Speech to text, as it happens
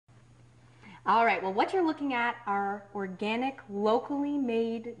All right, well, what you're looking at are organic, locally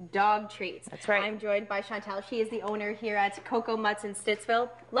made dog treats. That's right. I'm joined by Chantel. She is the owner here at CocoMutts in Stittsville.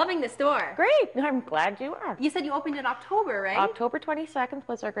 Loving the store. Great. I'm glad you are. You said you opened in October, right? October 22nd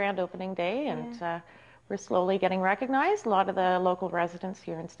was our grand opening day, and we're slowly getting recognized. A lot of the local residents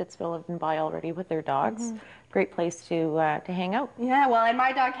here in Stittsville have been by already with their dogs. Great place to hang out. Yeah, well, and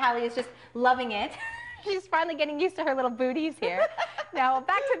my dog Callie is just loving it. She's finally getting used to her little booties here. Now,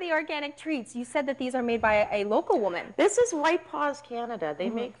 back to the organic treats. You said that these are made by a local woman. This is White Paws Canada.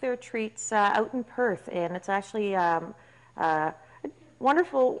 They make their treats out in Perth, and it's actually a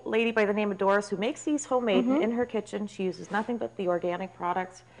wonderful lady by the name of Doris who makes these homemade in her kitchen. She uses nothing but the organic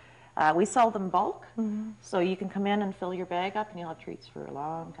products. We sell them bulk, so you can come in and fill your bag up and you'll have treats for a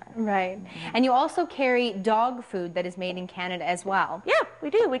long time. Right. And you also carry dog food that is made in Canada as well. Yeah, we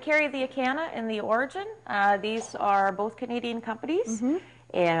do. We carry the Acana and the Origin. These are both Canadian companies,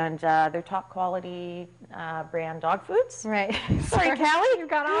 and they're top quality brand dog foods. Right. Sorry, Callie. You've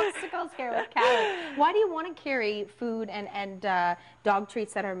got obstacles here with Callie. Why do you want to carry food and dog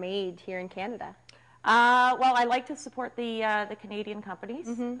treats that are made here in Canada? Well, I like to support the Canadian companies.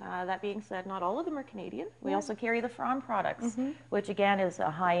 That being said, not all of them are Canadian. We also carry the From products, which again is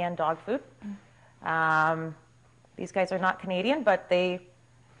a high-end dog food. These guys are not Canadian, but they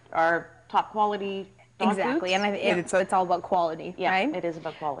are top quality dog Exactly, foods. and it's all about quality, right? It is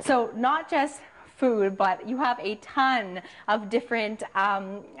about quality. So not just food, but you have a ton of different,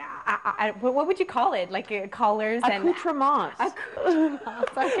 what would you call it? Like collars and accoutrements.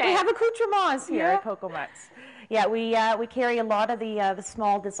 Okay. We have accoutrements here at CocoMutts. Yeah, we carry a lot of the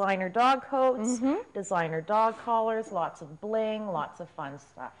small designer dog coats, designer dog collars, lots of bling, lots of fun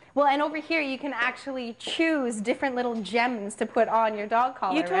stuff. Well, and over here you can actually choose different little gems to put on your dog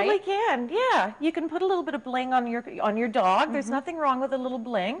collar, You totally right? can, yeah. You can put a little bit of bling on your dog. There's nothing wrong with a little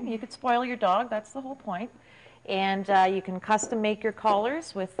bling. You could spoil your dog. That's the whole point. And you can custom make your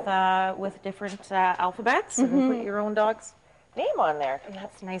collars with different alphabets and put your own dog's name on there. And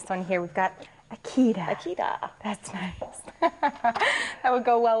that's a nice one here. We've got Akita. Akita. That's nice. That would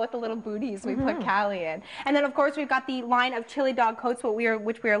go well with the little booties we put Callie in. And then, of course, we've got the line of chili dog coats,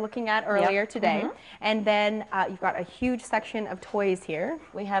 which we are looking at earlier today. And then you've got a huge section of toys here.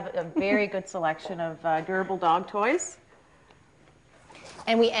 We have a very good selection of durable dog toys.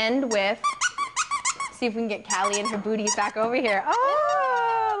 And we end with, see if we can get Callie and her booties back over here.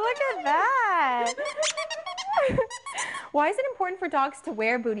 Oh, look at that. Why is it important for dogs to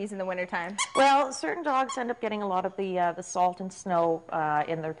wear booties in the wintertime? Well, certain dogs end up getting a lot of the salt and snow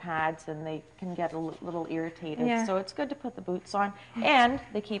in their pads, and they can get a little irritated. Yeah. So it's good to put the boots on, and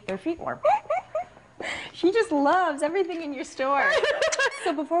they keep their feet warm. She just loves everything in your store.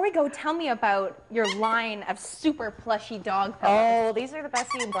 So before we go, tell me about your line of super plushy dog pillows. Oh, these are the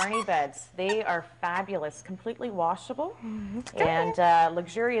Bessie and Barney beds. They are fabulous, completely washable, and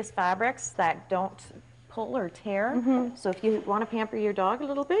luxurious fabrics that don't pull or tear. So if you want to pamper your dog a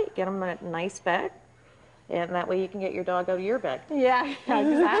little bit, get them a nice bed, and that way you can get your dog out of your bed. Yeah,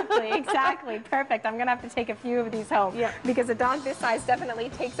 exactly. Perfect. I'm going to have to take a few of these home. Yeah. Because a dog this size definitely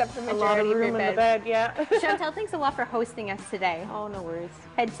takes up the majority a lot of room your in the bed, yeah. Chantel, thanks a lot for hosting us today. Oh, no worries.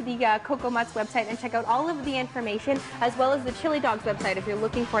 Head to the CocoMutts website and check out all of the information, as well as the Chili Dogs website. If you're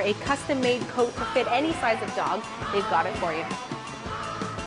looking for a custom-made coat to fit any size of dog, they've got it for you.